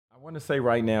want to say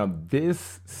right now,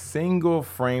 this single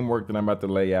framework that I'm about to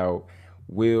lay out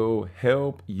will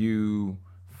help you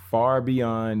far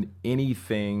beyond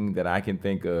anything that I can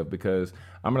think of because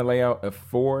I'm going to lay out a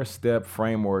 4-step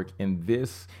framework, and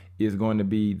this is going to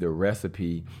be the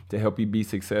recipe to help you be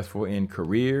successful in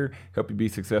career, help you be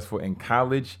successful in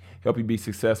college, help you be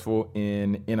successful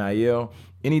in NIL,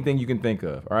 anything you can think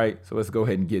of. All right, so let's go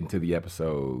ahead and get into the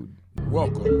episode.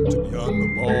 Welcome to Beyond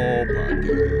the Ball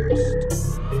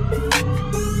podcast.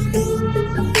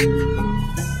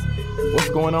 What's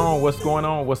going on? What's going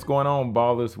on? What's going on,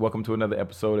 ballers? Welcome to another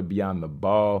episode of Beyond the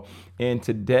Ball. And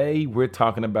today we're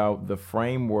talking about the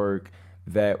framework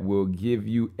that will give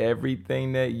you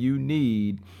everything that you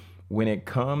need when it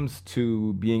comes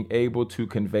to being able to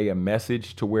convey a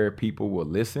message to where people will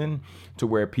listen, to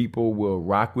where people will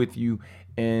rock with you,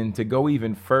 and to go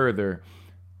even further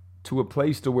to a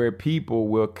place to where people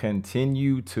will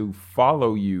continue to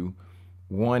follow you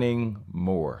wanting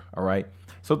more. All right.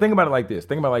 So think about it like this.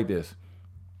 Think about it like this.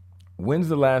 When's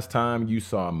the last time you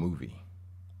saw a movie?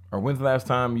 Or when's the last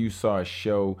time you saw a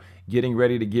show getting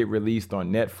ready to get released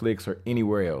on Netflix or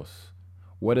anywhere else?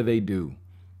 What do?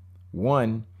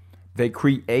 One, they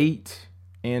create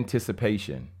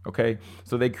anticipation. Okay.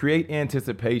 So they create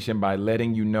anticipation by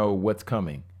letting you know what's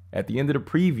coming. At the end of the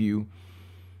preview,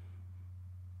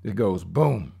 it goes,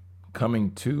 boom,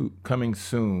 coming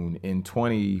soon in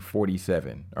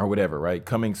 2047 or whatever, right?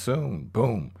 Coming soon,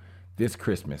 boom, this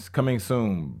Christmas. Coming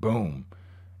soon, boom,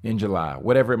 in July,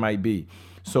 whatever it might be.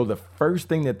 So the first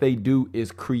thing that they do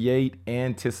is create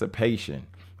anticipation.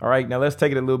 All right, now let's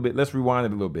take it a little bit. Let's rewind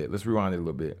it a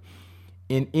little bit.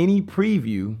 In any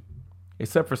preview,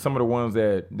 except for some of the ones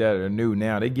that are new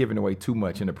now, they're giving away too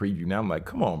much in the preview. Now I'm like,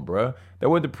 come on, bruh. That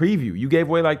was the preview. You gave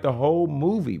away like the whole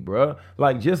movie, bruh.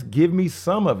 Like, just give me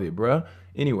some of it, bruh.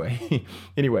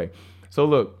 Anyway, so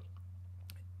look,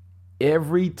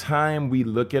 every time we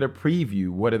look at a preview,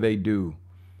 what do?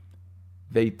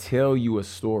 They tell you a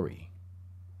story.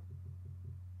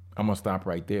 I'm going to stop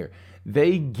right there.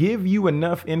 They give you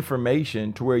enough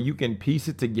information to where you can piece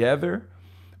it together,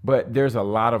 but there's a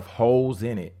lot of holes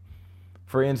in it.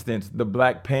 For instance, the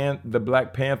Black Panther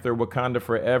Wakanda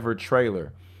Forever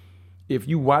trailer. If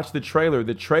you watch the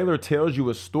trailer tells you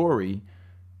a story,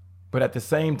 but at the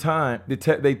same time, they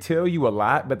tell you a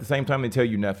lot, but at the same time, they tell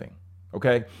you nothing.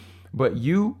 Okay? But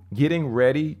you getting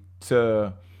ready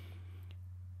to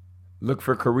look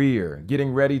for career,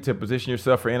 getting ready to position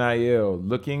yourself for NIL,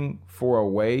 looking for a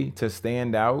way to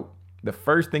stand out, the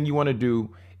first thing you want to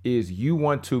do is you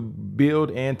want to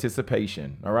build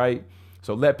anticipation. All right?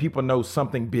 So let people know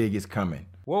something big is coming.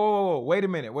 Whoa, wait a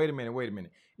minute.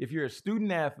 If you're a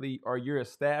student athlete or you're a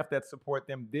staff that support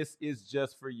them, this is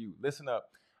just for you. Listen up.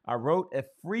 I wrote a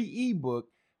free ebook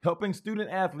helping student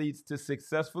athletes to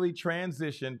successfully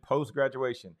transition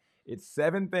post-graduation. It's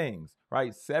 7 things,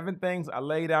 right? 7 things I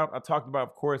laid out. I talked about,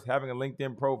 of course, having a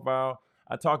LinkedIn profile.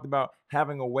 I talked about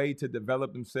having a way to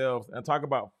develop themselves. And I talk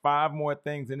about 5 more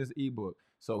things in this ebook.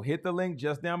 So hit the link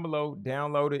just down below,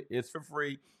 download it. It's for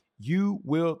free. You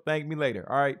will thank me later.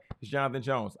 All right. It's Jonathan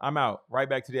Jones. I'm out. Right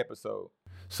back to the episode.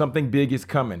 Something big is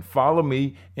coming. Follow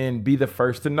me and be the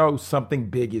first to know something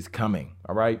big is coming.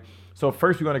 All right. So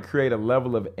first, we're going to create a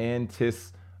level of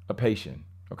anticipation.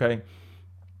 Okay.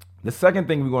 The second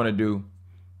thing we're going to do,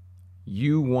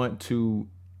 you want to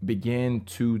begin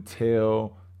to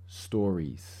tell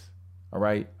stories. All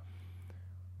right.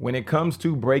 When it comes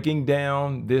to breaking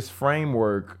down this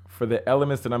framework for the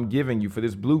elements that I'm giving you for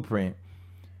this blueprint,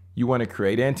 you want to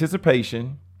create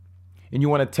anticipation and you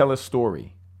want to tell a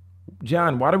story.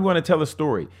 John, why do we want to tell a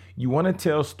story? You want to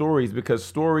tell stories because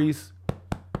stories,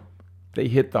 they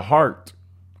hit the heart.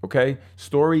 Okay?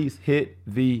 Stories hit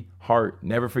the heart.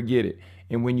 Never forget it.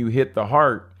 And when you hit the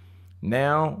heart,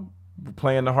 now we're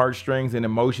playing the heartstrings and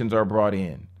emotions are brought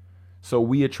in. So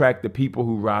we attract the people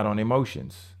who ride on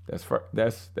emotions. That's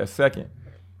second.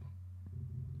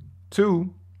 3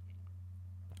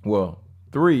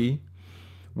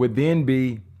 would then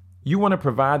be you want to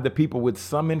provide the people with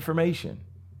some information,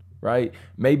 right?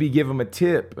 Maybe give them a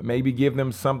tip, maybe give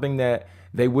them something that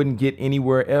they wouldn't get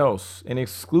anywhere else, an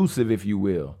exclusive, if you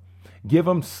will. Give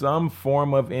them some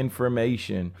form of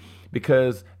information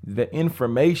because the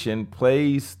information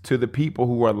plays to the people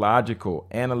who are logical,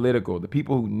 analytical, the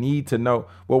people who need to know,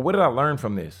 well, what did I learn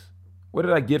from this? What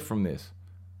did I get from this?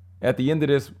 At the end of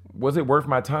this, was it worth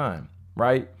my time,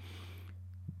 right?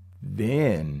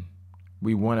 Then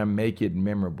we want to make it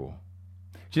memorable.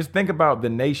 Just think about the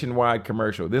Nationwide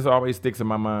commercial. This always sticks in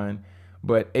my mind.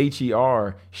 But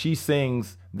HER, she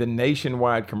sings the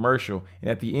Nationwide commercial. And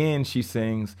at the end, she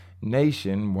sings,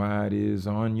 Nationwide is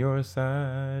on your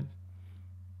side.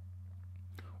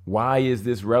 Why is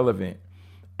this relevant?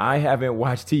 I haven't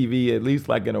watched TV at least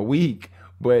like in a week,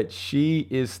 but she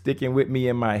is sticking with me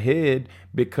in my head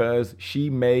because she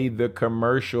made the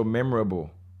commercial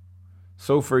memorable.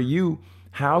 So for you,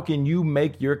 how can you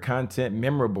make your content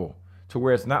memorable to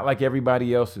where it's not like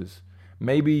everybody else's?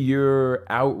 Maybe you're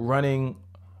out running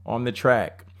on the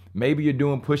track. Maybe you're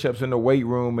doing push-ups in the weight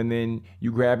room and then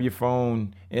you grab your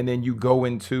phone and then you go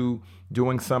into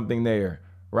doing something there,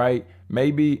 right?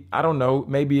 Maybe, I don't know,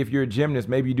 maybe if you're a gymnast,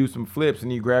 maybe you do some flips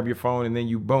and you grab your phone and then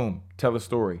you, boom, tell a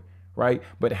story, right?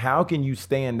 But how can you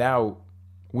stand out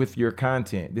with your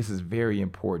content? This is very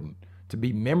important to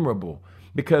be memorable,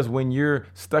 because when you're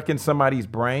stuck in somebody's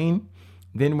brain,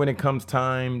 then when it comes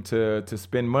time to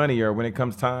spend money, or when it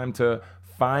comes time to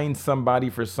find somebody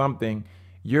for something,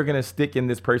 you're going to stick in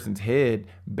this person's head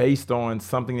based on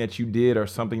something that you did or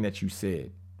something that you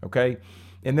said. Okay.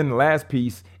 And then the last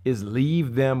piece is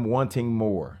leave them wanting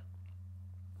more.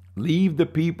 Leave the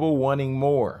people wanting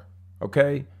more.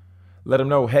 Okay. Let them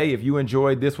know, hey, if you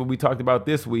enjoyed this, what we talked about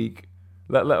this week,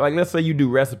 like let's say you do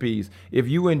recipes. If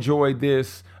you enjoyed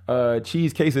this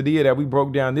cheese quesadilla that we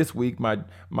broke down this week,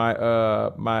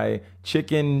 my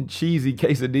chicken cheesy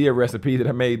quesadilla recipe that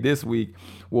I made this week,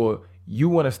 well, you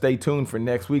want to stay tuned for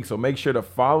next week. So make sure to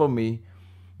follow me,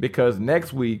 because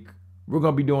next week we're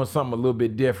going to be doing something a little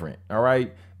bit different. All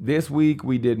right. This week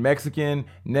we did Mexican.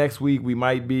 Next week we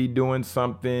might be doing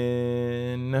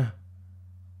something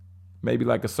maybe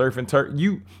like a surf and turf.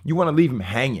 You want to leave them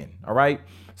hanging. All right.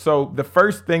 So the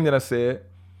first thing that I said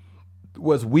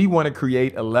was we want to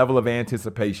create a level of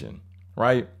anticipation,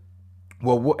 right?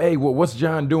 Well, what's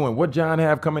John doing? What John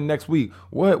have coming next week?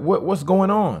 What's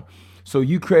going on? So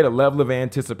you create a level of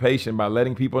anticipation by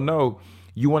letting people know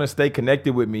you want to stay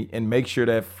connected with me, and make sure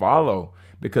that follow,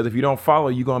 because if you don't follow,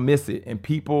 you're going to miss it. And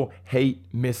people hate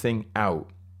missing out.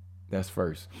 That's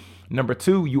first. Number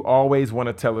two, you always want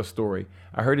to tell a story.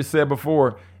 I heard it said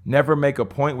before, never make a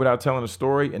point without telling a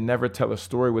story, and never tell a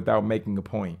story without making a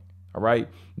point. All right.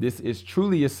 This is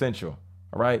truly essential.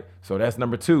 All right. So that's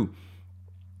number two.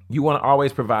 You want to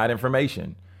always provide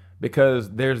information, because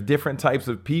there's different types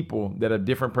of people that have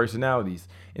different personalities.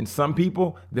 And some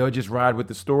people, they'll just ride with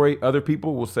the story. Other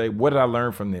people will say, what did I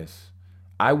learn from this?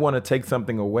 I want to take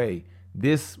something away.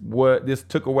 This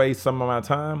took away some of my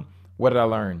time. What did I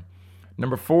learn?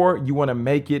 Number four, you want to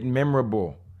make it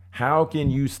memorable. How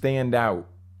can you stand out?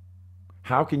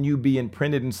 How can you be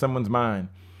imprinted in someone's mind?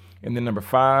 And then number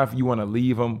five, you want to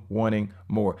leave them wanting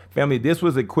more. Family, this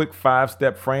was a quick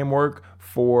 5-step framework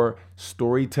for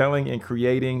storytelling and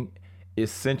creating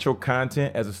essential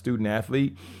content as a student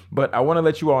athlete. But I want to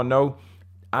let you all know,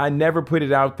 I never put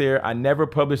it out there. I never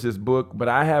published this book, but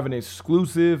I have an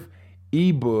exclusive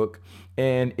ebook,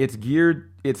 and it's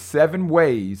 7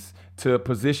 ways to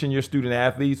position your student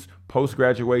athletes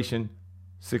post-graduation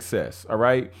success. All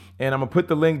right. And I'm going to put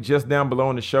the link just down below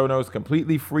in the show notes.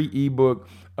 Completely free ebook.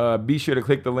 Be sure to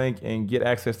click the link and get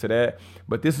access to that.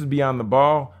 But this is Beyond the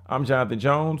Ball. I'm Jonathan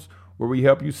Jones, where we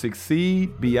help you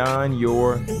succeed beyond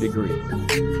your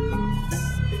degree.